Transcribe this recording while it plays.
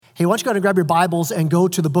Hey, why don't you go ahead and grab your Bibles and go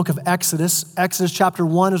to the book of Exodus. Exodus chapter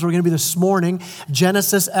 1 is where we're going to be this morning.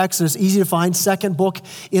 Genesis, Exodus, easy to find, second book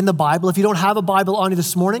in the Bible. If you don't have a Bible on you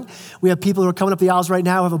this morning, we have people who are coming up the aisles right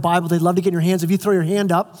now who have a Bible they'd love to get in your hands. If you throw your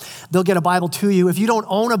hand up, they'll get a Bible to you. If you don't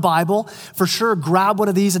own a Bible, for sure, grab one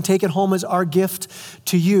of these and take it home as our gift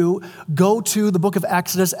to you. Go to the book of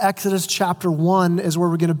Exodus. Exodus chapter 1 is where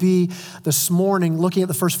we're going to be this morning, looking at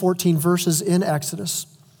the first 14 verses in Exodus.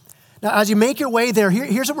 Now, as you make your way there,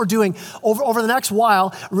 here's what we're doing. Over the next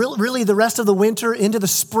while, really the rest of the winter into the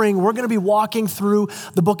spring, we're going to be walking through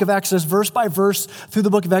the book of Exodus, verse by verse through the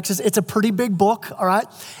book of Exodus. It's a pretty big book, all right?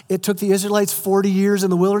 It took the Israelites 40 years in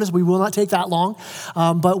the wilderness. We will not take that long,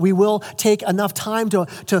 but we will take enough time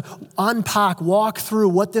to unpack, walk through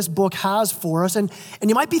what this book has for us. And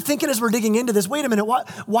you might be thinking as we're digging into this, wait a minute,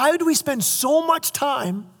 why do we spend so much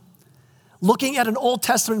time looking at an Old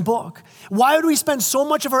Testament book? Why would we spend so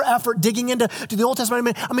much of our effort digging into the Old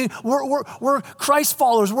Testament? I mean, we're Christ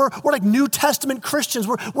followers. We're like New Testament Christians.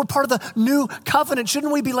 We're part of the new covenant.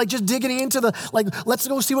 Shouldn't we be like just digging into let's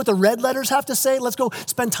go see what the red letters have to say? Let's go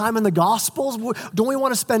spend time in the Gospels. Don't we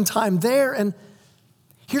want to spend time there? And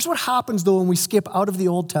here's what happens though when we skip out of the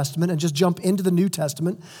Old Testament and just jump into the New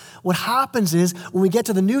Testament. What happens is when we get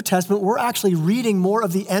to the New Testament, we're actually reading more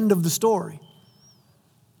of the end of the story.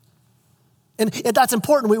 And that's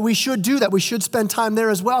important. We should do that. We should spend time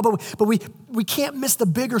there as well. But we can't miss the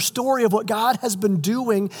bigger story of what God has been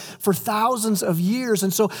doing for thousands of years.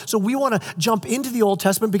 And so we want to jump into the Old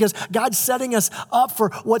Testament because God's setting us up for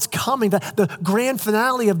what's coming, the grand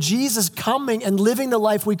finale of Jesus coming and living the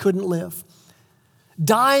life we couldn't live.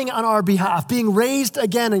 Dying on our behalf, being raised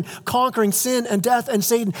again and conquering sin and death and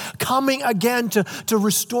Satan, coming again to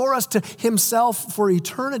restore us to himself for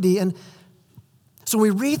eternity. And so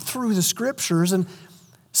we read through the scriptures and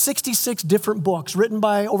 66 different books written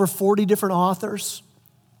by over 40 different authors,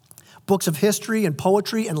 books of history and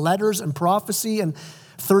poetry and letters and prophecy, and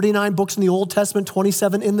 39 books in the Old Testament,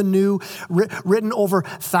 27 in the New, written over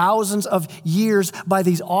thousands of years by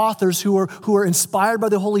these authors who are inspired by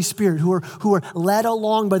the Holy Spirit, who are led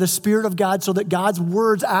along by the Spirit of God so that God's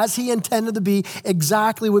words, as he intended to be,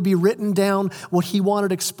 exactly would be written down what he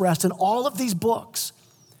wanted expressed. And all of these books,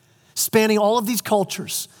 spanning all of these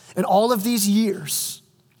cultures and all of these years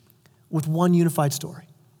with one unified story.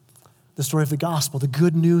 The story of the gospel, the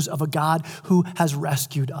good news of a God who has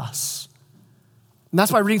rescued us. And that's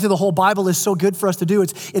why reading through the whole Bible is so good for us to do.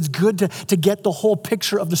 It's good to get the whole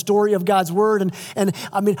picture of the story of God's word. And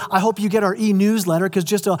I mean, I hope you get our e-newsletter because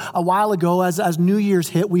just a while ago as New Year's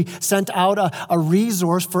hit, we sent out a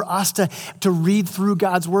resource for us to read through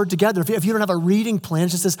God's word together. If you don't have a reading plan,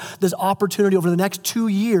 it's just this opportunity over the next 2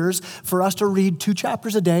 years for us to read 2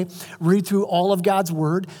 chapters a day, read through all of God's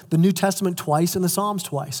word, the New Testament twice and the Psalms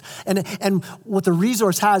twice. And what the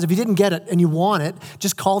resource has, if you didn't get it and you want it,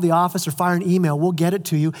 just call the office or fire an email. We'll get it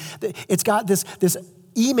to you. It's got this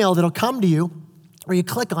email that'll come to you where you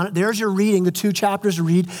click on it. There's your reading, the 2 chapters to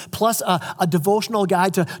read, plus a devotional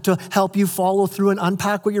guide to help you follow through and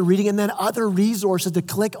unpack what you're reading, and then other resources to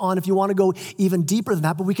click on if you want to go even deeper than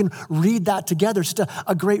that. But we can read that together. It's just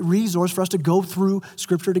a great resource for us to go through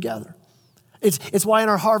Scripture together. It's why in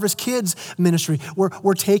our Harvest Kids ministry,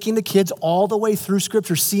 we're taking the kids all the way through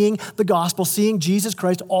Scripture, seeing the gospel, seeing Jesus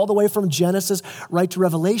Christ all the way from Genesis right to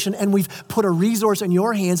Revelation. And we've put a resource in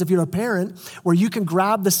your hands, if you're a parent, where you can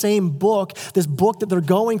grab the same book, this book that they're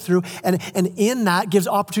going through, and in that gives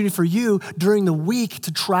opportunity for you during the week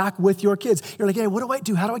to track with your kids. You're like, hey, what do I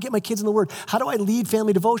do? How do I get my kids in the Word? How do I lead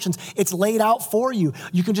family devotions? It's laid out for you.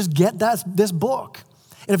 You can just get this book.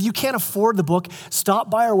 And if you can't afford the book,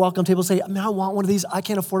 stop by our welcome table and say, I want one of these. I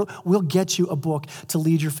can't afford it. We'll get you a book to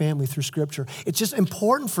lead your family through Scripture. It's just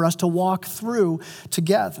important for us to walk through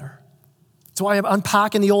together. That's why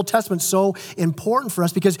unpacking the Old Testament is so important for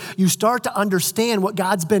us, because you start to understand what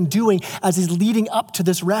God's been doing as he's leading up to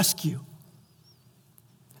this rescue.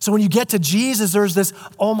 So when you get to Jesus, there's this,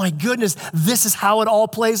 oh my goodness, this is how it all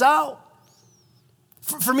plays out.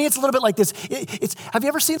 For me, it's a little bit like this. Have you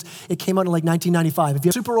ever seen it? It came out in like 1995. If you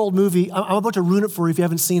have a super old movie, I'm about to ruin it for you if you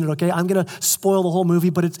haven't seen it, okay? I'm going to spoil the whole movie,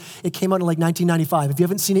 but it came out in like 1995. If you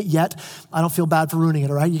haven't seen it yet, I don't feel bad for ruining it,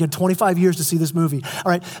 all right? You get 25 years to see this movie.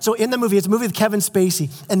 All right, so in the movie, it's a movie with Kevin Spacey,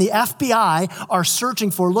 and the FBI are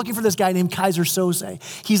looking for this guy named Kaiser Sose.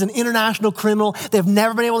 He's an international criminal. They've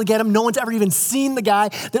never been able to get him. No one's ever even seen the guy.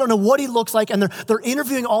 They don't know what he looks like, and they're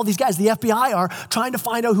interviewing all these guys. The FBI are trying to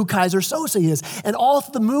find out who Kaiser Sose is. And all all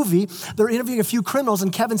through the movie, they're interviewing a few criminals,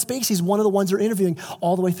 and Kevin Spacey's one of the ones they're interviewing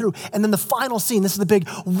all the way through. And then the final scene, this is the big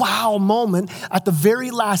wow moment. At the very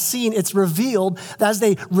last scene, it's revealed that as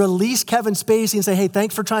they release Kevin Spacey and say, hey,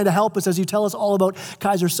 thanks for trying to help us as you tell us all about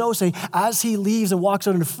Kaiser Sose, as he leaves and walks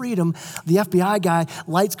out into freedom, the FBI guy,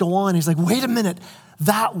 lights go on, and he's like, wait a minute,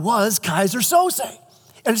 that was Kaiser Sose.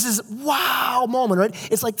 And it's this wow moment,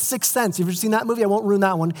 right? It's like Sixth Sense. You've ever seen that movie? I won't ruin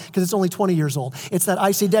that one because it's only 20 years old. It's that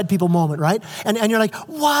I see dead people moment, right? And you're like,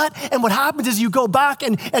 what? And what happens is you go back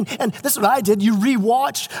and this is what I did. You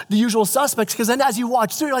rewatch The Usual Suspects, because then as you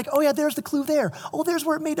watch through, you're like, oh yeah, there's the clue there. Oh, there's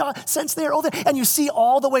where it made sense there. Oh, there. And you see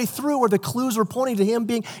all the way through where the clues were pointing to him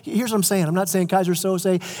being, here's what I'm saying. I'm not saying Kaiser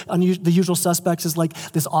Sose on The Usual Suspects is like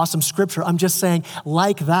this awesome scripture. I'm just saying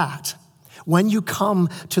like that, when you come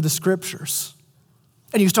to the scriptures,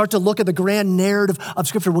 and you start to look at the grand narrative of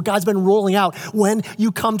Scripture, what God's been rolling out. When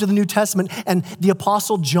you come to the New Testament and the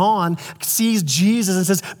Apostle John sees Jesus and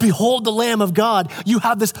says, behold the Lamb of God, you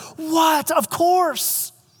have this, what? Of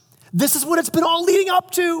course. This is what it's been all leading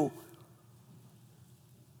up to.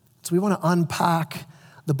 So we want to unpack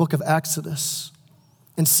the book of Exodus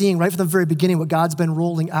and seeing right from the very beginning what God's been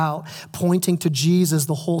rolling out, pointing to Jesus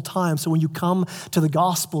the whole time. So when you come to the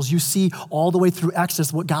Gospels, you see all the way through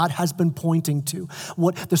Exodus what God has been pointing to,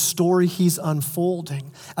 what the story he's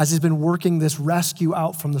unfolding as he's been working this rescue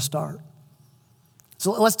out from the start.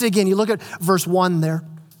 So let's dig in. You look at verse 1 there.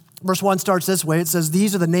 Verse 1 starts this way. It says,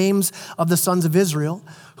 these are the names of the sons of Israel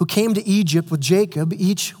who came to Egypt with Jacob,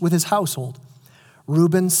 each with his household: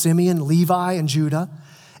 Reuben, Simeon, Levi, and Judah;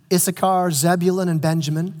 Issachar, Zebulun, and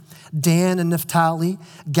Benjamin; Dan and Naphtali;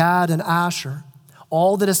 Gad and Asher.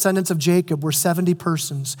 All the descendants of Jacob were 70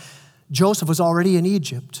 persons. Joseph was already in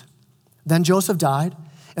Egypt. Then Joseph died,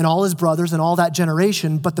 and all his brothers and all that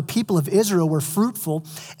generation. But the people of Israel were fruitful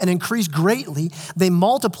and increased greatly. They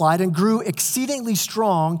multiplied and grew exceedingly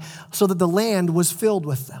strong, so that the land was filled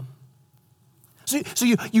with them. So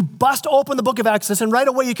you bust open the book of Exodus, and right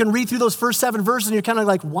away you can read through those first 7 verses, and you're kind of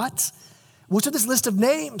like, what? What's with this list of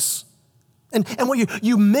names? And what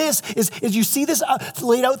you miss is you see this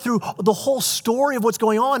laid out through the whole story of what's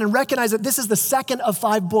going on, and recognize that this is the second of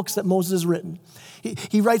 5 books that Moses has written.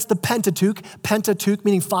 He writes the Pentateuch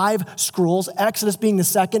meaning 5 scrolls, Exodus being the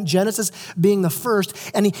second, Genesis being the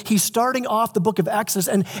first, and he's starting off the book of Exodus,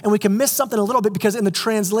 and we can miss something a little bit because in the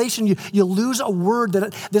translation, you lose a word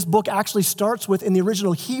that this book actually starts with in the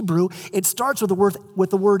original Hebrew. It starts with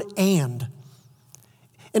the word and.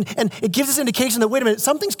 And it gives us indication that, wait a minute,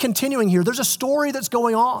 something's continuing here. There's a story that's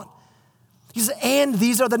going on. He says, and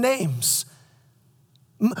these are the names.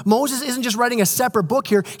 Moses isn't just writing a separate book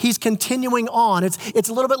here. He's continuing on. It's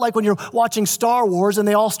a little bit like when you're watching Star Wars and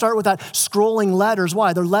they all start with that scrolling letters.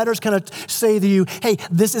 Why? Their letters kind of say to you, hey,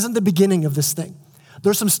 this isn't the beginning of this thing.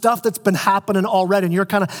 There's some stuff that's been happening already, and you're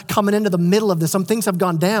kind of coming into the middle of this. Some things have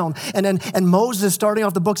gone down. And Moses is starting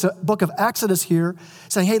off the book of Exodus here,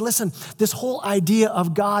 saying, hey, listen, this whole idea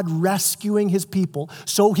of God rescuing his people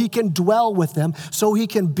so he can dwell with them, so he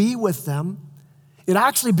can be with them, it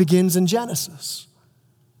actually begins in Genesis,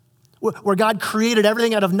 where God created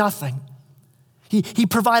everything out of nothing. He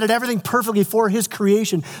provided everything perfectly for his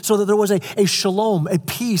creation so that there was a shalom, a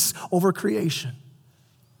peace over creation.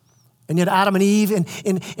 And yet Adam and Eve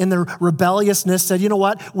in their rebelliousness said, you know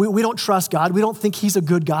what? We don't trust God. We don't think he's a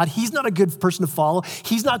good God. He's not a good person to follow.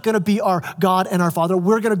 He's not going to be our God and our Father.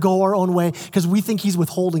 We're going to go our own way because we think he's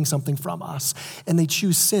withholding something from us. And they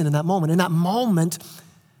choose sin in that moment. In that moment,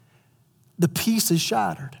 the peace is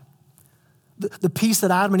shattered. The peace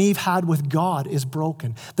that Adam and Eve had with God is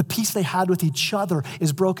broken. The peace they had with each other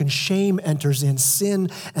is broken. Shame enters in. Sin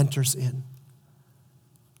enters in.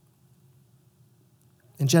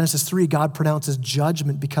 In Genesis 3, God pronounces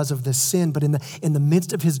judgment because of this sin, but in the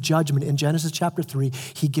midst of his judgment, in Genesis chapter 3,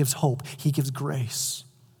 he gives hope, he gives grace.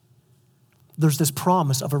 There's this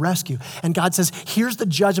promise of a rescue. And God says, here's the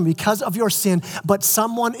judgment because of your sin, but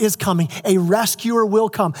someone is coming. A rescuer will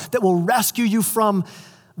come that will rescue you from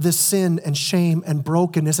this sin and shame and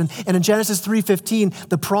brokenness. And in Genesis 3:15,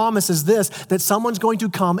 the promise is this, that someone's going to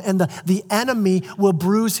come and the enemy will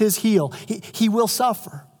bruise his heel. He will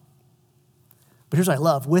suffer. But here's what I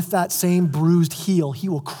love. With that same bruised heel, he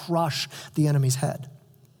will crush the enemy's head.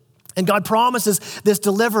 And God promises this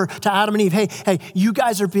deliverer to Adam and Eve. Hey, you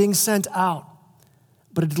guys are being sent out,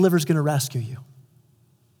 but a deliverer's going to rescue you.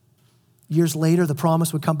 Years later, the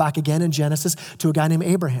promise would come back again in Genesis to a guy named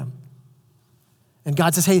Abraham. And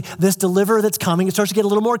God says, hey, this deliverer that's coming, it starts to get a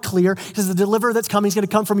little more clear. He says, the deliverer that's coming is going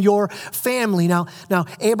to come from your family. Now,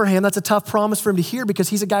 Abraham, that's a tough promise for him to hear because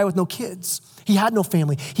he's a guy with no kids. He had no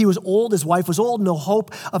family. He was old. His wife was old. No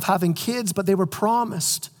hope of having kids, but they were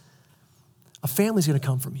promised A family's going to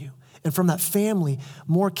come from you. And from that family,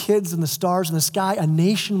 more kids than the stars in the sky, a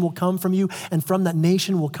nation will come from you. And from that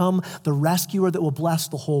nation will come the rescuer that will bless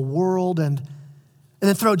the whole world. And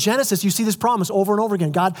then throughout Genesis, you see this promise over and over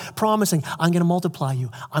again. God promising, I'm going to multiply you.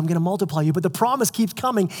 I'm going to multiply you. But the promise keeps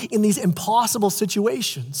coming in these impossible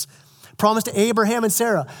situations. Promise to Abraham and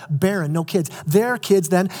Sarah, barren, no kids. Their kids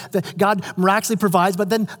then, God miraculously provides, but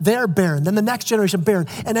then they're barren. Then the next generation barren.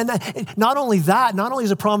 And then not only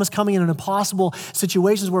is a promise coming in impossible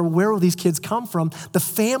situations where will these kids come from, the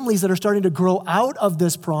families that are starting to grow out of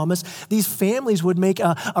this promise, these families would make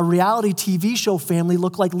a reality TV show family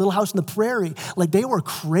look like Little House on the Prairie. Like they were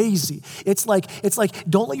crazy. It's like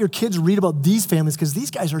don't let your kids read about these families because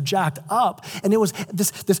these guys are jacked up. And it was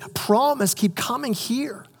this promise keep coming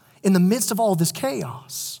here in the midst of all this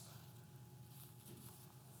chaos.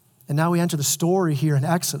 And now we enter the story here in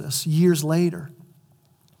Exodus years later.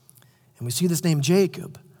 And we see this name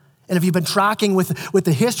Jacob. And if you've been tracking with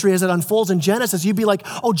the history as it unfolds in Genesis, you'd be like,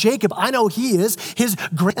 oh, Jacob, I know he is.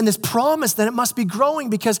 And this promise, then it must be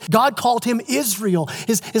growing because God called him Israel.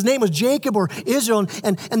 His name was Jacob or Israel.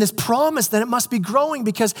 And this promise, then it must be growing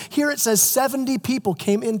because here it says 70 people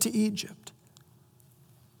came into Egypt.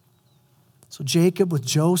 So Jacob with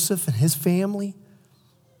Joseph and his family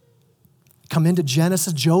come into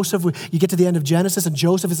Genesis. Joseph, you get to the end of Genesis and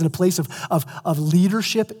Joseph is in a place of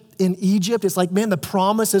leadership in Egypt. It's like, man, the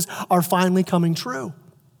promises are finally coming true.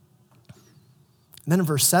 And then in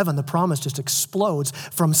verse 7, the promise just explodes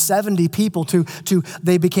from 70 people to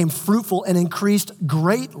they became fruitful and increased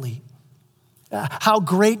greatly. How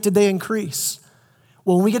great did they increase?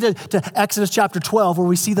 Well, when we get to Exodus chapter 12, where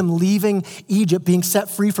we see them leaving Egypt, being set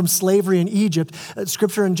free from slavery in Egypt,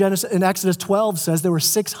 scripture in Exodus 12 says there were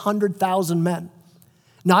 600,000 men,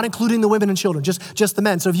 not including the women and children, just the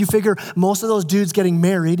men. So if you figure most of those dudes getting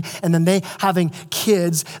married and then they having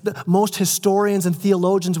kids, most historians and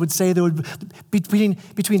theologians would say there would be between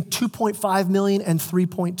 2.5 million and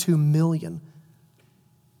 3.2 million.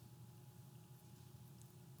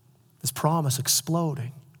 This promise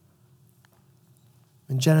exploding.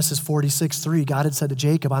 In Genesis 46:3, God had said to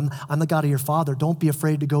Jacob, I'm the God of your father. Don't be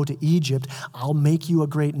afraid to go to Egypt. I'll make you a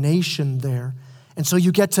great nation there. And so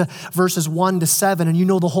you get to verses 1 to 7, and you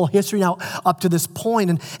know the whole history now up to this point.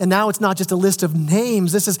 And now it's not just a list of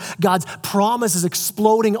names. This is God's promises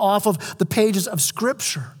exploding off of the pages of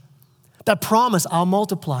Scripture. That promise, I'll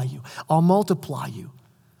multiply you. I'll multiply you.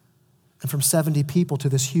 And from 70 people to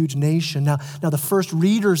this huge nation. Now the first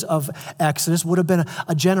readers of Exodus would have been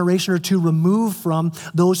a generation or two removed from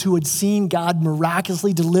those who had seen God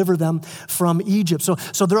miraculously deliver them from Egypt. So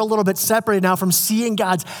they're a little bit separated now from seeing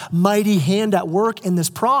God's mighty hand at work in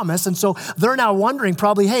this promise. And so they're now wondering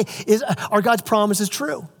probably, hey, are God's promises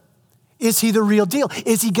true? Is he the real deal?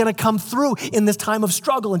 Is he going to come through in this time of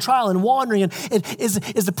struggle and trial and wandering? And is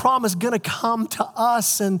the promise going to come to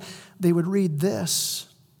us? And they would read this.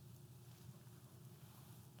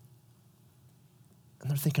 And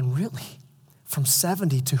they're thinking, really? From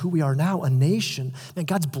 70 to who we are now, a nation. Man,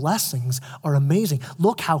 God's blessings are amazing.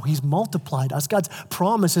 Look how he's multiplied us. God's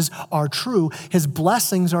promises are true. His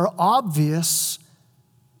blessings are obvious.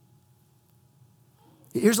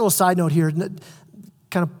 Here's a little side note here, kind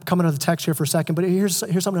of coming out of the text here for a second, but here's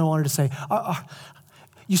something I wanted to say.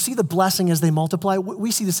 You see the blessing as they multiply. We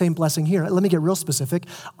see the same blessing here. Let me get real specific.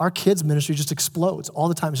 Our kids' ministry just explodes all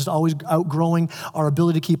the time. It's just always outgrowing our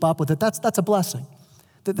ability to keep up with it. That's a blessing.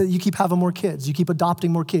 That you keep having more kids. You keep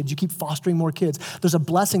adopting more kids. You keep fostering more kids. There's a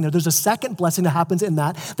blessing there. There's a second blessing that happens in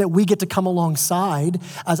that we get to come alongside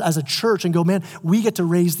as a church and go, man, we get to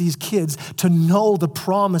raise these kids to know the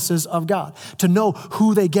promises of God, to know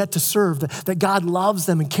who they get to serve, that God loves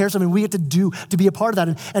them and cares for them, and we get to be a part of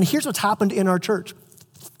that. And here's what's happened in our church. A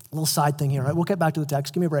little side thing here, all right? We'll get back to the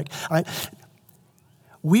text. Give me a break, all right?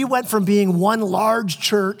 We went from being one large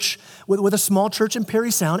church with a small church in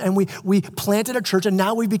Perry Sound, and we planted a church, and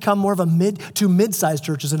now we've become more of two mid-sized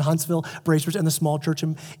churches in Huntsville, Bracebridge, and the small church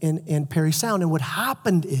in Perry Sound. And what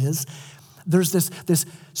happened is there's this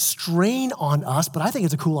strain on us, but I think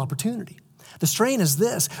it's a cool opportunity. The strain is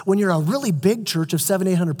this: when you're a really big church of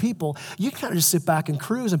 700-800 people, you can kind of just sit back and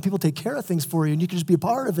cruise and people take care of things for you and you can just be a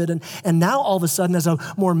part of it. And now all of a sudden as a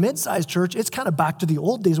more mid-sized church, it's kind of back to the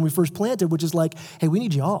old days when we first planted, which is like, hey, we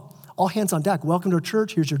need you all hands on deck. Welcome to our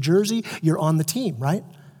church. Here's your jersey. You're on the team, right?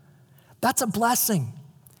 That's a blessing.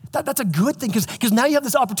 That's a good thing because now you have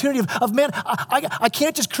this opportunity of man, I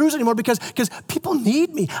can't just cruise anymore because people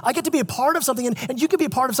need me. I get to be a part of something, and you can be a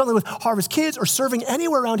part of something with Harvest Kids or serving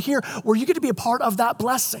anywhere around here where you get to be a part of that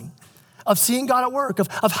blessing, of seeing God at work, of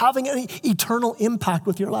having an eternal impact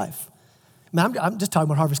with your life. Man, I'm just talking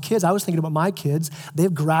about Harvest Kids. I was thinking about my kids.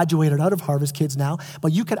 They've graduated out of Harvest Kids now.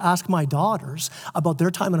 But you could ask my daughters about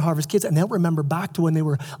their time in Harvest Kids, and they'll remember back to when they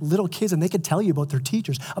were little kids, and they could tell you about their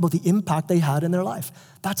teachers, about the impact they had in their life.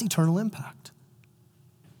 That's eternal impact.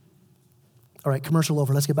 All right, commercial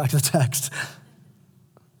over. Let's get back to the text.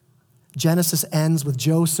 Genesis ends with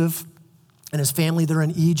Joseph and his family. They're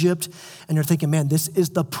in Egypt, and you're thinking, man, this is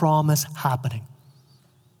the promise happening.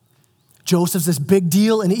 Joseph's this big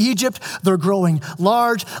deal in Egypt. They're growing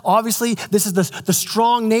large. Obviously, this is the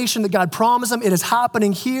strong nation that God promised them. It is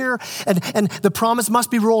happening here, and the promise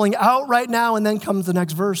must be rolling out right now. And then comes the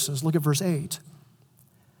next verses. Look at verse 8.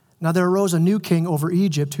 Now there arose a new king over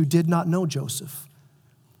Egypt who did not know Joseph.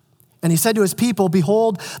 And he said to his people,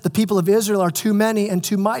 behold, the people of Israel are too many and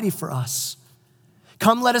too mighty for us.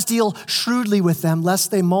 Come, let us deal shrewdly with them, lest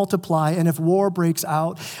they multiply, and if war breaks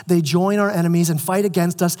out, they join our enemies and fight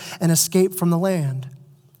against us and escape from the land.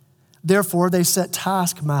 Therefore, they set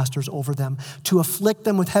taskmasters over them to afflict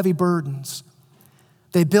them with heavy burdens.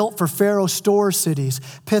 They built for Pharaoh store cities,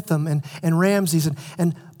 Pithom and Ramses,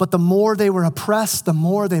 but the more they were oppressed, the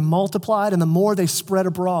more they multiplied, and the more they spread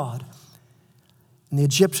abroad. And the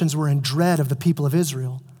Egyptians were in dread of the people of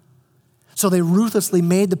Israel. So they ruthlessly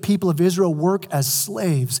made the people of Israel work as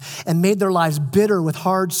slaves and made their lives bitter with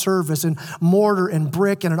hard service in mortar and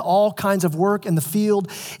brick and in all kinds of work in the field.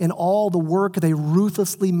 In all the work, they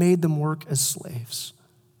ruthlessly made them work as slaves.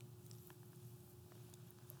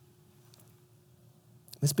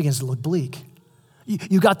 This begins to look bleak.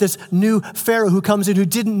 You got this new Pharaoh who comes in who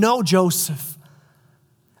didn't know Joseph.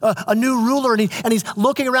 A new ruler, and he's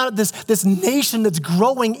looking around at this nation that's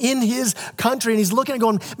growing in his country, and he's looking and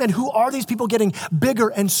going, man, who are these people getting bigger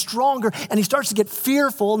and stronger? And he starts to get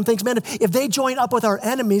fearful and thinks, man, if they join up with our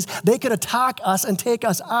enemies, they could attack us and take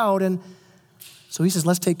us out. And so he says,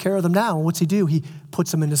 let's take care of them now. And what's he do? He puts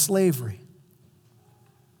them into slavery.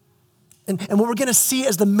 And what we're going to see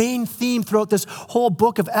as the main theme throughout this whole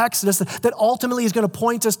book of Exodus that ultimately is going to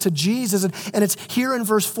point us to Jesus, and it's here in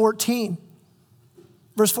verse 14.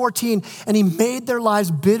 Verse 14, and he made their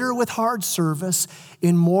lives bitter with hard service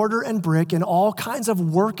in mortar and brick and all kinds of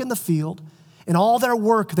work in the field. In all their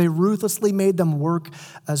work, they ruthlessly made them work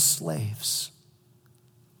as slaves.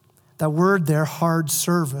 That word there, hard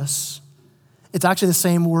service, it's actually the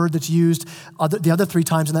same word that's used the other 3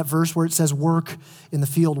 times in that verse where it says work in the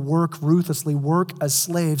field, work ruthlessly, work as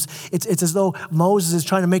slaves. It's as though Moses is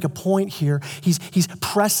trying to make a point here. He's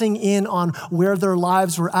pressing in on where their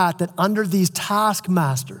lives were at, that under these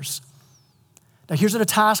taskmasters. Now here's what a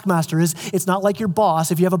taskmaster is. It's not like your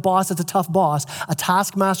boss. If you have a boss that's a tough boss, a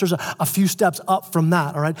taskmaster is a few steps up from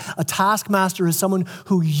that, all right? A taskmaster is someone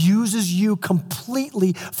who uses you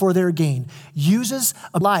completely for their gain. Uses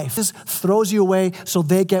a life, just throws you away so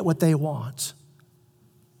they get what they want.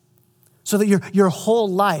 So that your whole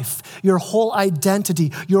life, your whole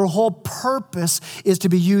identity, your whole purpose is to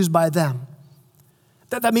be used by them.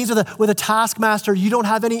 That means with a taskmaster, you don't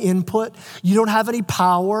have any input, you don't have any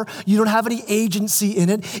power, you don't have any agency in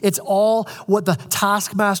it. It's all what the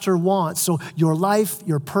taskmaster wants. So your life,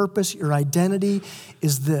 your purpose, your identity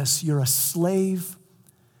is this. You're a slave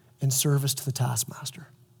in service to the taskmaster.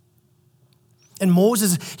 And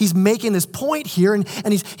Moses, he's making this point here, and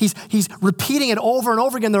he's repeating it over and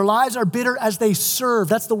over again. Their lives are bitter as they serve.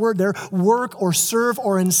 That's the word there, work or serve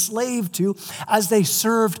or enslave to, as they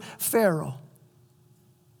served Pharaoh.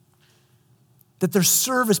 That their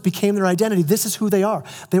service became their identity. This is who they are.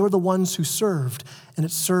 They were the ones who served, and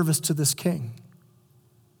it's service to this king.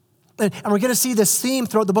 And we're going to see this theme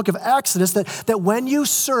throughout the book of Exodus, that when you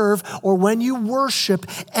serve or when you worship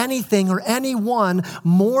anything or anyone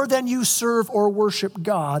more than you serve or worship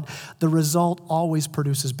God, the result always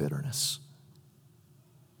produces bitterness.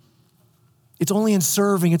 It's only in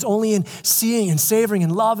serving, it's only in seeing and savoring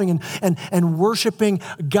and loving and worshiping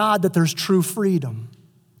God that there's true freedom.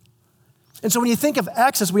 And so when you think of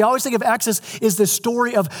Exodus, we always think of Exodus as the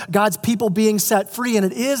story of God's people being set free, and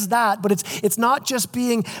it is that, but it's not just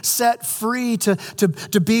being set free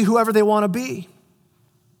to be whoever they want to be.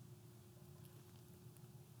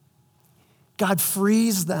 God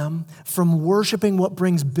frees them from worshiping what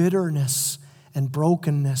brings bitterness and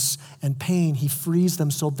brokenness and pain. He frees them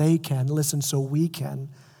so they can, so we can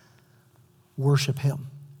worship him.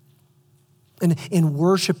 And in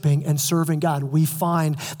worshiping and serving God, we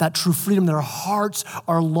find that true freedom that our hearts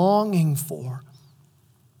are longing for.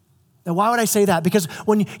 Now, why would I say that? Because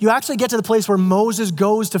when you actually get to the place where Moses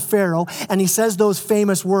goes to Pharaoh and he says those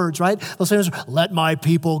famous words, right? Those famous words, let my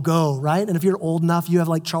people go, right? And if you're old enough, you have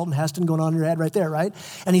like Charlton Heston going on in your head right there, right?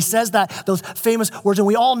 And he says those famous words, and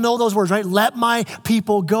we all know those words, right? Let my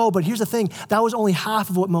people go. But here's the thing, that was only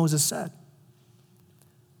half of what Moses said.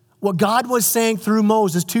 What God was saying through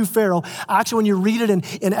Moses to Pharaoh, actually when you read it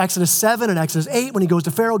in Exodus 7 and Exodus 8, when he goes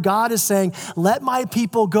to Pharaoh, God is saying, let my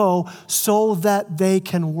people go so that they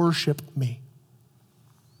can worship me.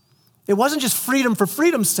 It wasn't just freedom for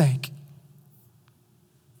freedom's sake.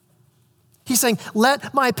 He's saying,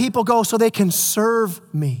 let my people go so they can serve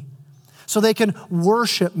me, so they can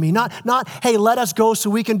worship me. Not, hey, let us go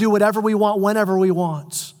so we can do whatever we want, whenever we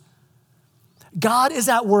want. God is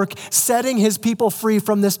at work setting his people free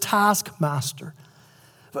from this taskmaster,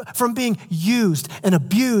 from being used and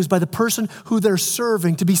abused by the person who they're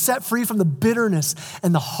serving, to be set free from the bitterness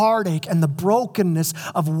and the heartache and the brokenness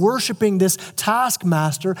of worshiping this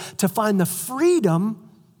taskmaster, to find the freedom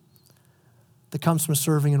that comes from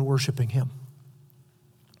serving and worshiping him.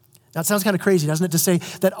 Now, it sounds kind of crazy, doesn't it, to say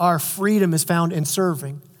that our freedom is found in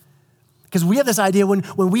serving? Because we have this idea when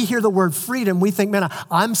we hear the word freedom, we think, man,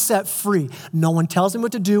 I'm set free. No one tells me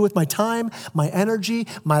what to do with my time, my energy,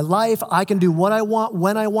 my life. I can do what I want,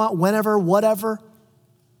 when I want, whenever, whatever.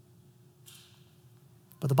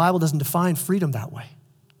 But the Bible doesn't define freedom that way. In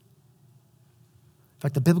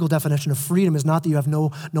fact, the biblical definition of freedom is not that you have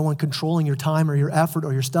no one controlling your time or your effort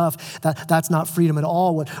or your stuff. That's not freedom at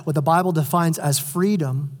all. What the Bible defines as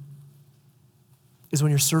freedom is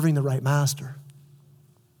when you're serving the right master.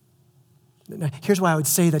 Now, here's why I would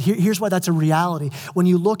say that. Here's why that's a reality. When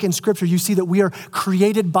you look in Scripture, you see that we are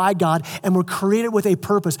created by God and we're created with a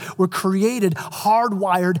purpose. We're created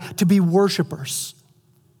hardwired to be worshipers.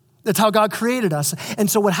 That's how God created us. And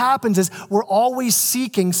so what happens is we're always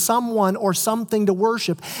seeking someone or something to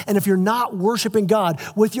worship. And if you're not worshiping God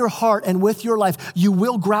with your heart and with your life, you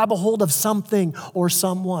will grab a hold of something or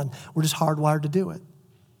someone. We're just hardwired to do it.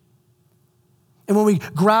 And when we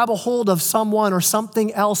grab a hold of someone or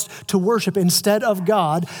something else to worship instead of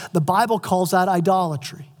God, the Bible calls that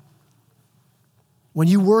idolatry. When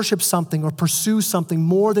you worship something or pursue something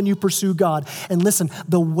more than you pursue God. And listen,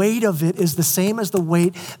 the weight of it is the same as the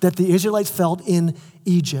weight that the Israelites felt in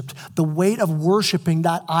Egypt. The weight of worshiping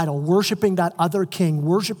that idol, worshiping that other king,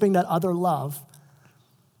 worshiping that other love.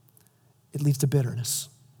 It leads to bitterness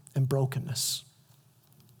and brokenness.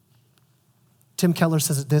 Tim Keller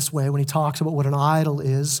says it this way when he talks about what an idol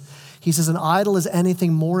is. He says, an idol is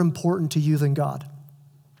anything more important to you than God.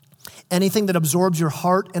 Anything that absorbs your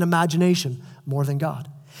heart and imagination more than God.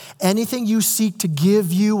 Anything you seek to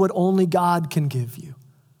give you what only God can give you.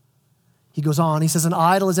 He goes on, he says, an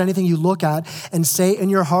idol is anything you look at and say in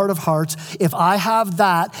your heart of hearts, if I have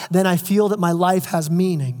that, then I feel that my life has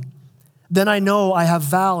meaning. Then I know I have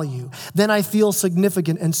value. Then I feel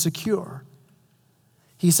significant and secure.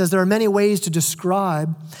 He says there are many ways to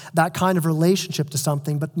describe that kind of relationship to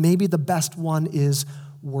something, but maybe the best one is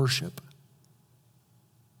worship.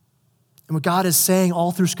 And what God is saying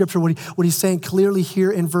all through Scripture, what he's saying clearly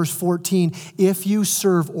here in verse 14, if you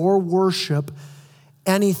serve or worship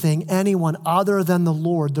anything, anyone other than the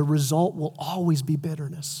Lord, the result will always be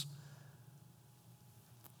bitterness.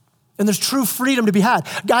 And there's true freedom to be had.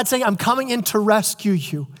 God's saying, I'm coming in to rescue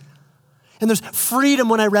you. And there's freedom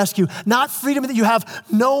when I rescue, not freedom that you have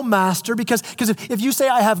no master, because if you say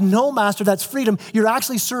I have no master, that's freedom, you're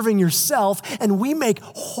actually serving yourself, and we make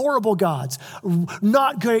horrible gods,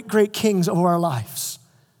 not great kings over our lives.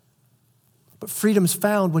 But freedom is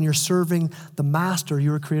found when you're serving the master you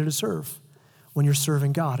were created to serve, when you're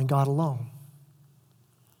serving God and God alone.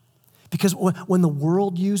 Because when the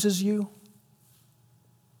world uses you,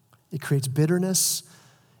 it creates bitterness,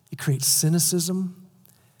 it creates cynicism.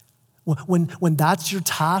 When that's your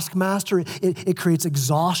taskmaster, it creates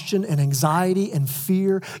exhaustion and anxiety and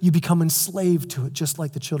fear. You become enslaved to it, just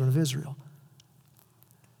like the children of Israel.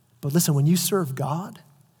 But listen, when you serve God,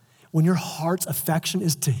 when your heart's affection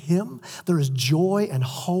is to Him, there is joy and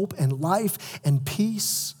hope and life and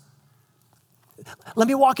peace. Let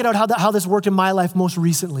me walk it out how this worked in my life most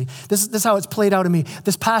recently. This is how it's played out in me.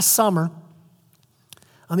 This past summer,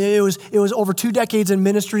 I mean, it was over 2 decades in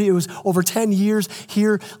ministry. It was over 10 years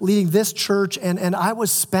here leading this church, and I was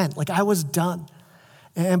spent, like I was done.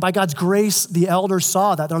 And by God's grace, the elders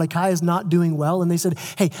saw that. They're like, Kai is not doing well. And they said,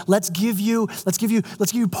 hey, let's give you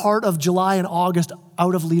part of July and August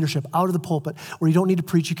out of leadership, out of the pulpit, where you don't need to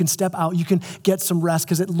preach. You can step out. You can get some rest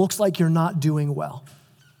because it looks like you're not doing well.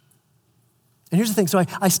 And here's the thing, so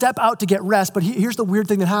I step out to get rest, but here's the weird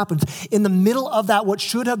thing that happens. In the middle of that, what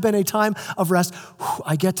should have been a time of rest,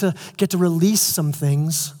 I get to release some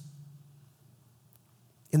things.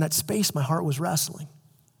 In that space, my heart was wrestling.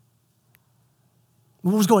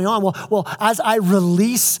 What was going on? Well, as I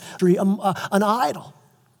release an idol,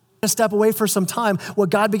 to step away for some time, what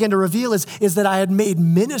God began to reveal is that I had made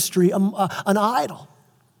ministry an idol.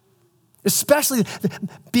 especially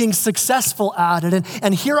being successful at it.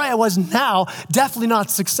 And here I was now, definitely not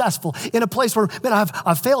successful, in a place where, man,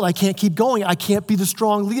 I've failed. I can't keep going. I can't be the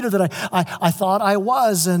strong leader that I thought I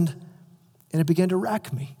was. And it began to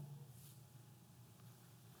wreck me.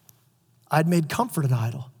 I'd made comfort an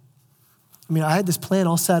idol. I mean, I had this plan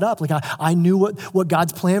all set up. Like I knew what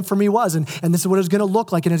God's plan for me was, and this is what it was going to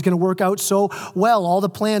look like, and it's going to work out so well, all the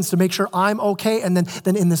plans to make sure I'm okay. And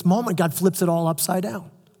then in this moment, God flips it all upside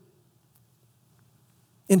down.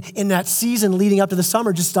 In that season leading up to the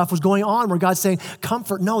summer, just stuff was going on where God's saying,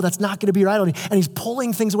 comfort, no, that's not going to be your idol. And he's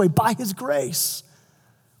pulling things away by his grace.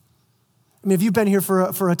 I mean, if you've been here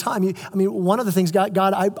for a time, one of the things God,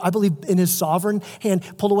 I believe in his sovereign hand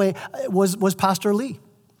pulled away was Pastor Lee.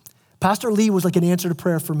 Pastor Lee was like an answer to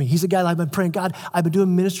prayer for me. He's a guy that I've been praying, God, I've been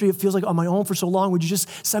doing ministry, it feels like on my own for so long. Would you just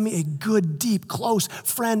send me a good, deep, close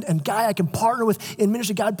friend and guy I can partner with in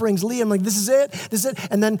ministry? God brings Lee. I'm like, this is it.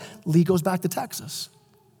 And then Lee goes back to Texas.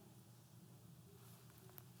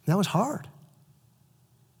 And that was hard.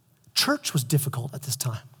 Church was difficult at this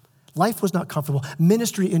time. Life was not comfortable.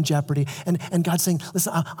 Ministry in jeopardy. And God's saying,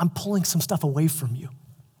 listen, I'm pulling some stuff away from you.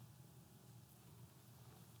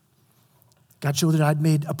 God showed that I'd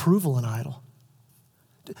made approval an idol.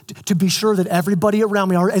 To be sure that everybody around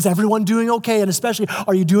me, is everyone doing okay? And especially,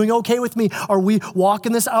 are you doing okay with me? Are we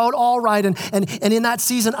walking this out all right? And in that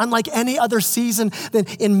season, unlike any other season than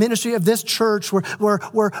in ministry of this church,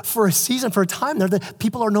 where for a season, for a time there, the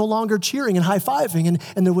people are no longer cheering and high-fiving,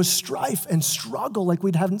 and there was strife and struggle like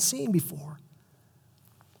we haven't seen before.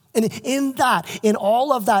 And in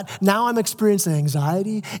all of that, now I'm experiencing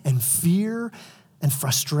anxiety and fear and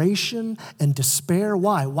frustration and despair.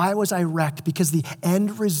 Why? Why was I wrecked? Because the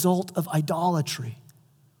end result of idolatry,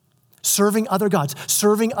 serving other gods,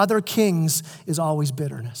 serving other kings, is always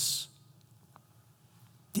bitterness.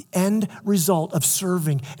 The end result of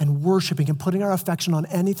serving and worshiping and putting our affection on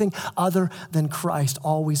anything other than Christ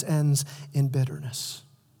always ends in bitterness.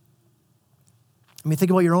 I mean,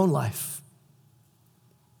 think about your own life.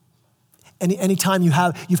 Anytime you've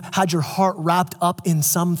had your heart wrapped up in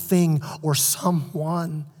something or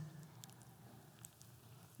someone,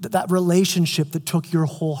 that relationship that took your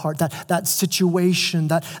whole heart, that situation,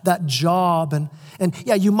 that job, and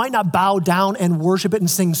yeah, you might not bow down and worship it and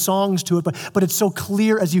sing songs to it, but it's so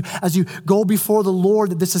clear as you go before the Lord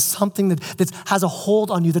that this is something that has a hold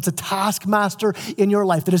on you, that's a taskmaster in your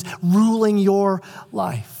life, that is ruling your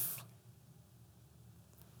life.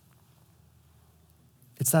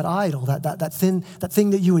 It's that idol, that thing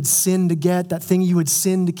that you would sin to get, that thing you would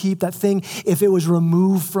sin to keep, that thing, if it was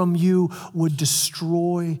removed from you, would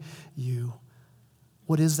destroy you.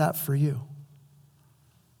 What is that for you?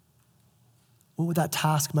 What would that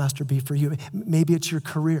taskmaster be for you? Maybe it's your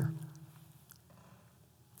career.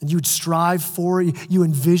 And you would strive for it. You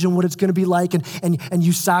envision what it's going to be like, and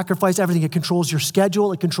you sacrifice everything. It controls your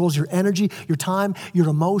schedule. It controls your energy, your time, your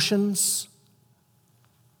emotions.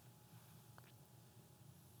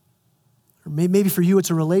 Or maybe for you, it's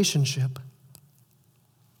a relationship.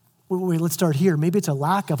 Wait, let's start here. Maybe it's a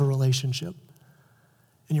lack of a relationship.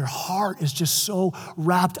 And your heart is just so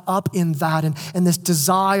wrapped up in that and this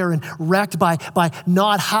desire and wrecked by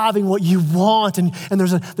not having what you want. And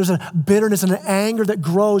there's a bitterness and an anger that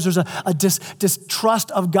grows. There's a distrust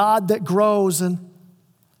of God that grows. Or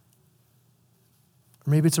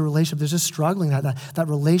maybe it's a relationship. There's just struggling, that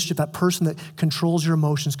relationship, that person that controls your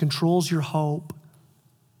emotions, controls your hope.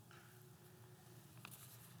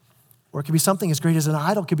 Or it could be something as great as an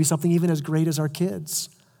idol. It could be something even as great as our kids.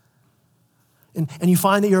 And you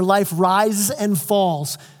find that your life rises and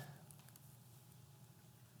falls.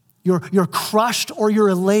 You're crushed or you're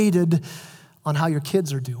elated on how your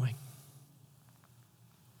kids are doing.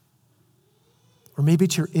 Or maybe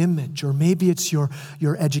it's your image, or maybe it's your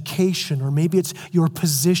education, or maybe it's your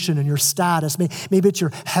position and your status. Maybe it's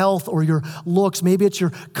your health or your looks. Maybe it's your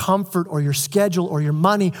comfort or your schedule or your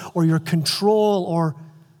money or your control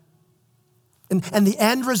And the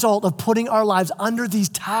end result of putting our lives under these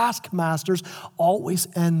taskmasters always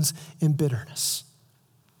ends in bitterness.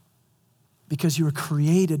 Because you were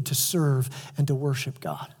created to serve and to worship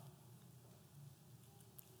God.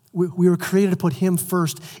 We were created to put him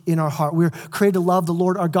first in our heart. We were created to love the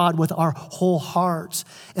Lord our God with our whole hearts.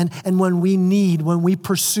 And when we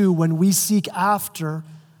pursue, when we seek after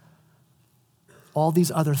all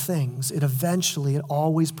these other things, it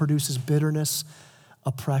always produces bitterness,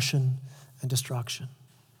 oppression, and destruction.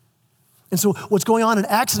 And so what's going on in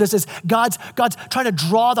Exodus is God's trying to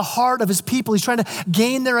draw the heart of his people. He's trying to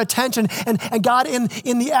gain their attention. And God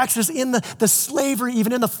in the Exodus, in the slavery,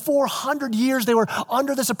 even in the 400 years they were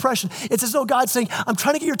under this oppression, it's as though God's saying, I'm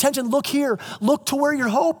trying to get your attention. Look here. Look to where your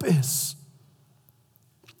hope is.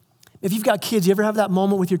 If you've got kids, you ever have that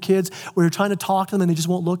moment with your kids where you're trying to talk to them and they just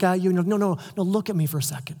won't look at you? And you're like, no, look at me for a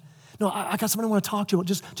second. No, I got something I want to talk to you about.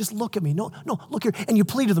 Just look at me. No, look here. And you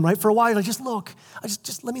plead to them, right? For a while, you're like, just look.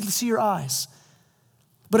 Just let me see your eyes.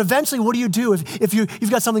 But eventually, what do? If you've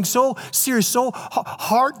got something so serious, so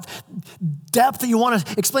heart depth that you want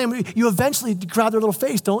to explain, you eventually grab their little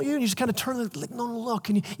face, don't you? And you just kind of turn like, no, look.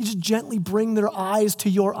 And you just gently bring their eyes to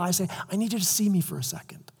your eyes, say, I need you to see me for a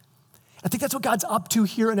second. I think that's what God's up to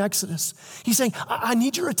here in Exodus. He's saying, I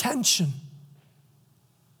need your attention.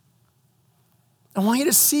 I want you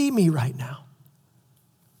to see me right now.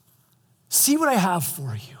 See what I have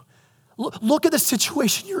for you. Look at the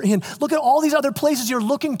situation you're in. Look at all these other places you're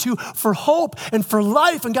looking to for hope and for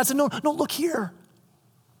life. And God said, no, look here.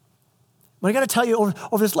 But I got to tell you,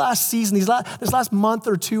 over this last season, this last month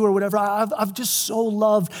or two or whatever, I've just so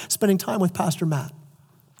loved spending time with Pastor Matt.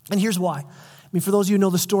 And here's why. I mean, for those of you who know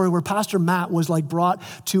the story, where Pastor Matt was like brought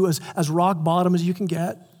to as rock bottom as you can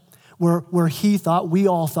get, where we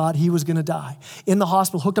all thought he was going to die. In the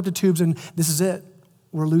hospital, hooked up to tubes, and this is it.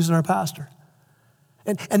 We're losing our pastor.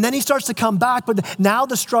 And then he starts to come back, but now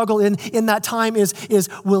the struggle in that time is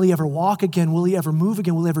will he ever walk again? Will he ever move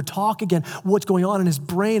again? Will he ever talk again? What's going on in his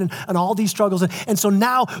brain and all these struggles? And so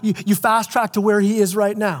now you fast track to where he is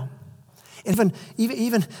right now. Even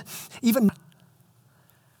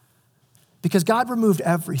because God removed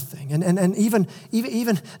everything, and even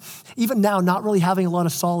now, not really having a lot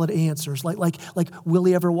of solid answers, like will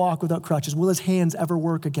he ever walk without crutches? Will his hands ever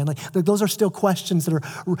work again? Like those are still questions that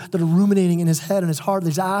are ruminating in his head and his heart that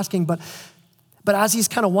he's asking. But as he's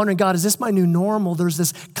kind of wondering, God, is this my new normal? There's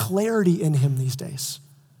this clarity in him these days,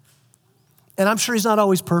 and I'm sure he's not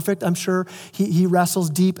always perfect. I'm sure he wrestles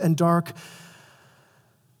deep and dark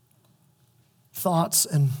thoughts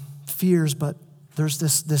and fears. But there's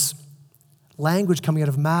this language coming out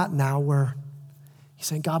of Matt now where he's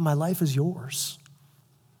saying, God, my life is yours.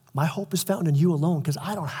 My hope is found in you alone because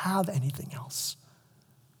I don't have anything else.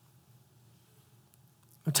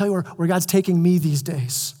 I'll tell you where God's taking me these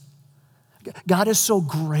days. God is so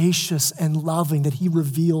gracious and loving that he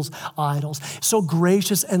reveals idols. So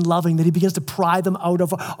gracious and loving that he begins to pry them out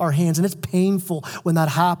of our hands. And it's painful when that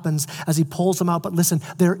happens as he pulls them out. But listen,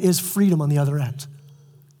 there is freedom on the other end.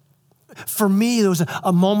 For me, there was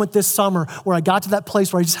a moment this summer where I got to that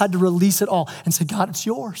place where I just had to release it all and say, God, it's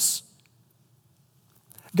yours.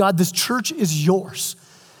 God, this church is yours.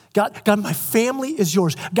 God, my family is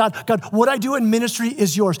yours. God, what I do in ministry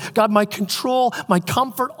is yours. God, my control, my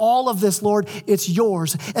comfort, all of this, Lord, it's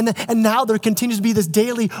yours. And now there continues to be this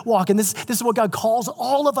daily walk. And this is what God calls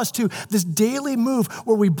all of us to, this daily move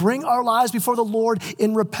where we bring our lives before the Lord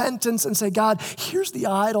in repentance and say, God, here's the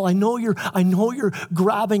idol. I know you're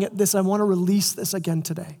grabbing at this. I want to release this again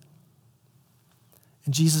today.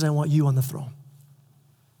 And Jesus, I want you on the throne.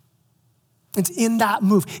 It's in that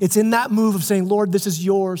move. It's in that move of saying, Lord, this is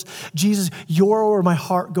yours. Jesus, you're where my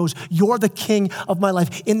heart goes. You're the king of my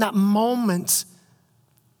life. In that moment,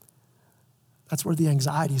 that's where the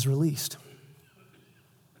anxiety is released.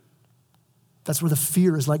 That's where the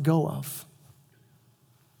fear is let go of.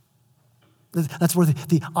 That's where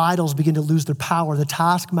the idols begin to lose their power. The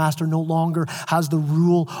taskmaster no longer has the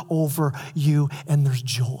rule over you, and there's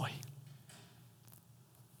joy.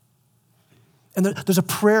 And there's a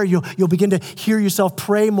prayer you'll begin to hear yourself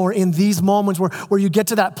pray more in these moments where you get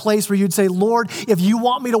to that place where you'd say, Lord, if you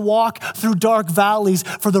want me to walk through dark valleys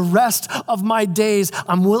for the rest of my days,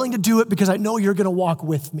 I'm willing to do it because I know you're going to walk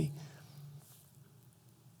with me.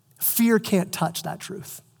 Fear can't touch that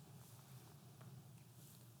truth.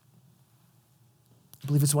 I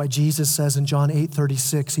believe it's why Jesus says in John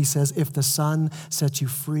 8:36, he says, if the Son sets you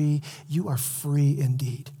free, you are free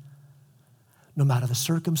indeed. No matter the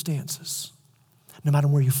circumstances, no matter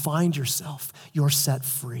where you find yourself, you're set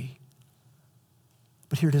free.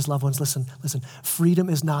 But here it is, loved ones, listen. Freedom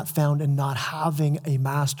is not found in not having a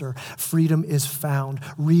master. Freedom is found.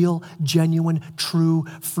 Real, genuine, true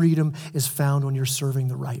freedom is found when you're serving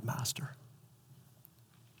the right master.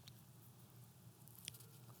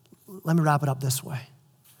 Let me wrap it up this way.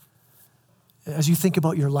 As you think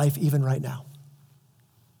about your life even right now,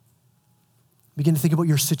 begin to think about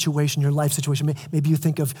your situation, your life situation. Maybe you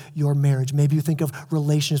think of your marriage. Maybe you think of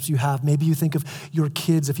relationships you have. Maybe you think of your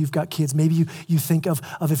kids if you've got kids. Maybe you think of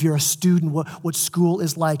if you're a student, what school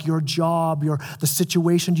is like, your job, the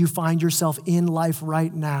situation you find yourself in life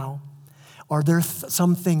right now. Are there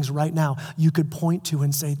some things right now you could point to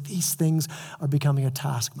and say, these things are becoming a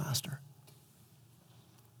taskmaster?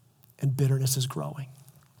 And bitterness is growing.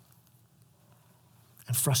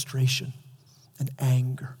 And frustration and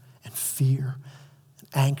anger and fear and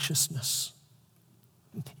anxiousness.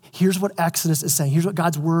 Here's what Exodus is saying. Here's what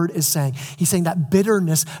God's word is saying. He's saying that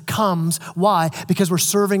bitterness comes. Why? Because we're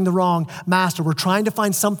serving the wrong master. We're trying to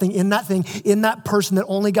find something in that thing, in that person that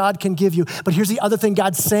only God can give you. But here's the other thing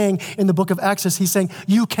God's saying in the book of Exodus. He's saying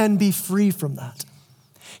you can be free from that.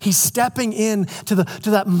 He's stepping in to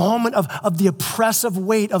that moment of the oppressive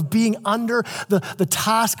weight of being under the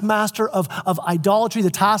taskmaster of idolatry, the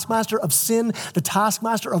taskmaster of sin, the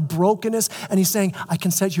taskmaster of brokenness. And he's saying, I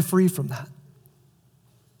can set you free from that.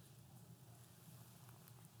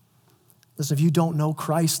 Listen, if you don't know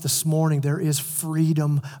Christ this morning, there is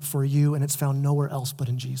freedom for you, and it's found nowhere else but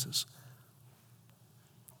in Jesus.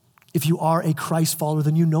 If you are a Christ follower,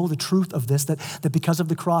 then you know the truth of this, that because of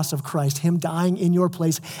the cross of Christ, him dying in your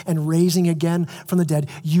place and raising again from the dead,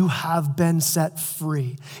 you have been set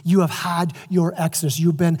free. You have had your exodus.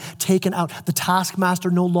 You've been taken out. The taskmaster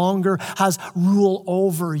no longer has rule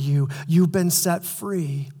over you. You've been set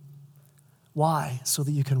free. Why? So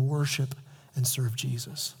that you can worship and serve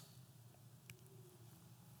Jesus.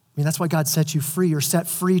 I mean, that's why God sets you free. You're set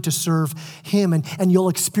free to serve him. And you'll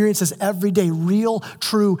experience this every day, real,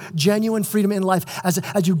 true, genuine freedom in life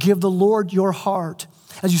as you give the Lord your heart,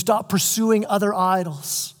 as you stop pursuing other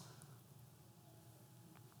idols.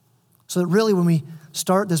 So that really when we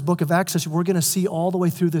start this book of Exodus, we're going to see all the way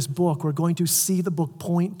through this book, we're going to see the book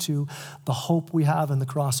point to the hope we have in the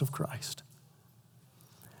cross of Christ.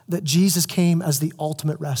 That Jesus came as the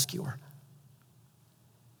ultimate rescuer.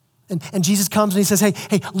 And Jesus comes and he says,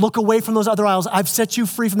 hey, look away from those other idols. I've set you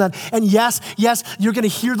free from that. And yes, you're going to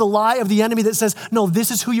hear the lie of the enemy that says, no, this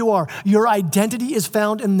is who you are. Your identity is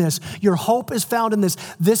found in this. Your hope is found in this.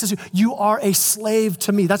 You are a slave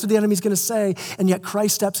to me. That's what the enemy's going to say. And yet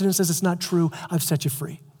Christ steps in and says, it's not true. I've set you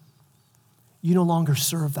free. You no longer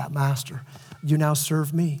serve that master. You now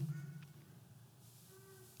serve me.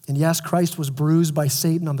 And yes, Christ was bruised by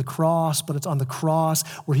Satan on the cross, but it's on the cross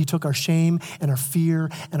where he took our shame and our fear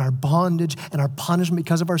and our bondage and our punishment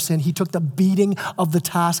because of our sin. He took the beating of the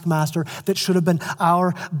taskmaster that should have been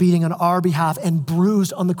our beating on our behalf, and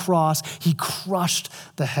bruised on the cross, he crushed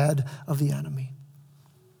the head of the enemy.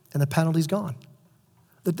 And the penalty's gone.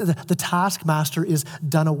 The taskmaster is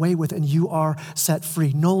done away with, and you are set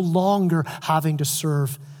free, no longer having to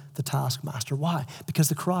serve the taskmaster. Why? Because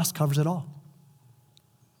the cross covers it all.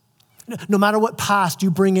 No matter what past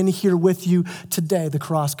you bring in here with you today, the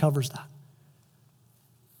cross covers that.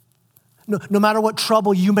 No matter what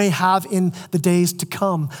trouble you may have in the days to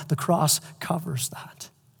come, the cross covers that.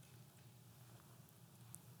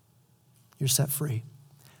 You're set free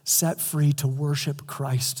to worship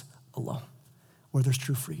Christ alone, where there's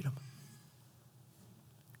true freedom.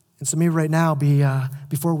 And so maybe right now,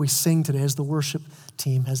 before we sing today, as the worship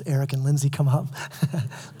team, as Eric and Lindsay come up,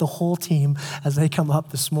 the whole team, as they come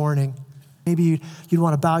up this morning, maybe you'd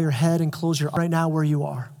want to bow your head and close your eyes right now where you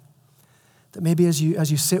are. That maybe as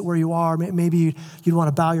you sit where you are, maybe you'd want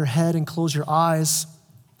to bow your head and close your eyes.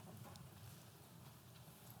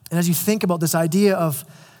 And as you think about this idea of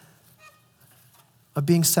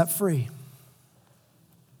being set free,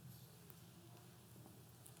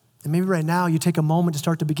 and maybe right now you take a moment to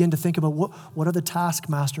start to begin to think about what are the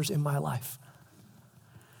taskmasters in my life?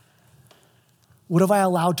 What have I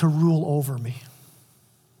allowed to rule over me?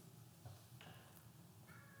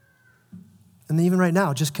 And then even right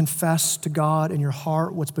now, just confess to God in your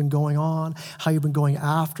heart what's been going on, how you've been going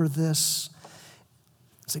after this.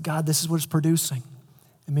 Say, God, this is what it's producing.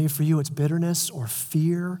 And maybe for you it's bitterness or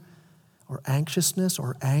fear or anxiousness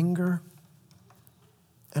or anger.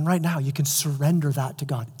 And right now you can surrender that to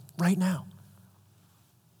God. Right now.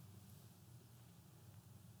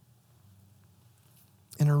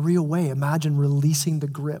 In a real way, imagine releasing the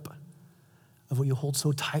grip of what you hold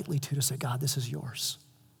so tightly to say, God, this is yours.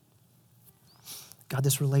 God,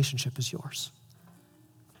 this relationship is yours.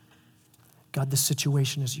 God, this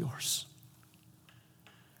situation is yours.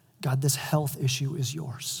 God, this health issue is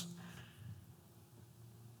yours.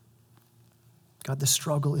 God, this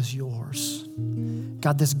struggle is yours.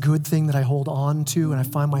 God, this good thing that I hold on to and I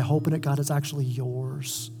find my hope in it, God, it's actually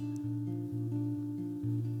yours.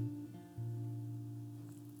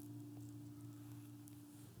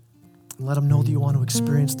 And let them know that you want to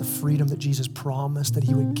experience the freedom that Jesus promised that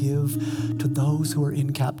he would give to those who are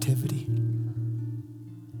in captivity.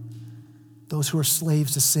 Those who are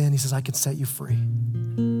slaves to sin, he says, I can set you free.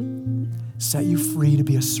 Set you free to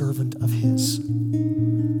be a servant of his.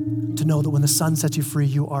 to know that when the Son sets you free,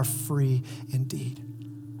 you are free indeed.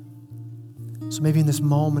 So maybe in this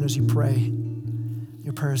moment as you pray,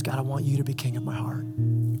 your prayer is, God, I want you to be king of my heart.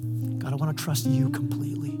 God, I want to trust you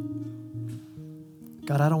completely.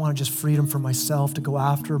 God, I don't want just freedom for myself to go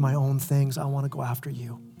after my own things. I want to go after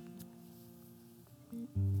you.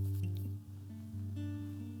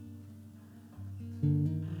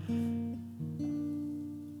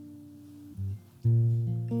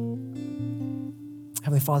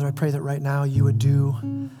 Heavenly Father, I pray that right now you would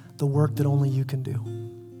do the work that only you can do.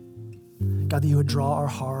 God, that you would draw our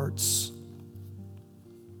hearts,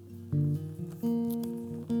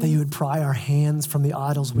 that you would pry our hands from the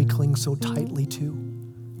idols we cling so tightly to,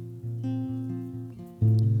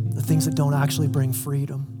 the things that don't actually bring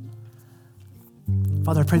freedom.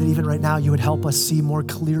 Father, I pray that even right now you would help us see more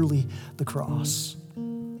clearly the cross,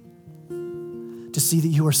 to see that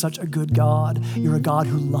you are such a good God. You're a God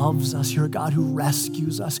who loves us. You're a God who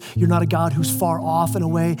rescues us. You're not a God who's far off in a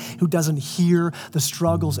way, who doesn't hear the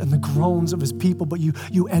struggles and the groans of his people, but you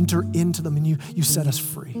enter into them and you set us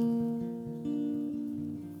free.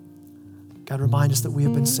 God, remind us that we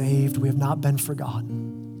have been saved. We have not been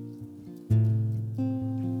forgotten.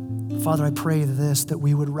 Father, I pray this, that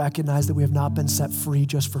we would recognize that we have not been set free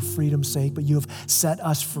just for freedom's sake, but you have set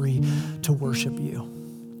us free to worship you,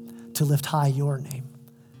 to lift high your name.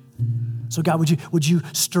 So God, would you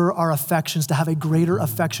stir our affections to have a greater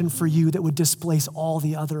affection for you that would displace all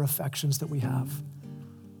the other affections that we have.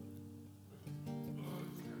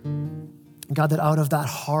 And God, that out of that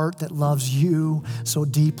heart that loves you so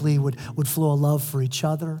deeply would flow a love for each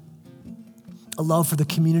other, a love for the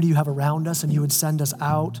community you have around us, and you would send us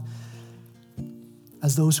out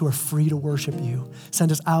as those who are free to worship you.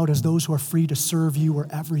 Send us out as those who are free to serve you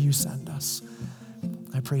wherever you send us.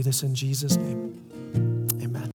 I pray this in Jesus' name.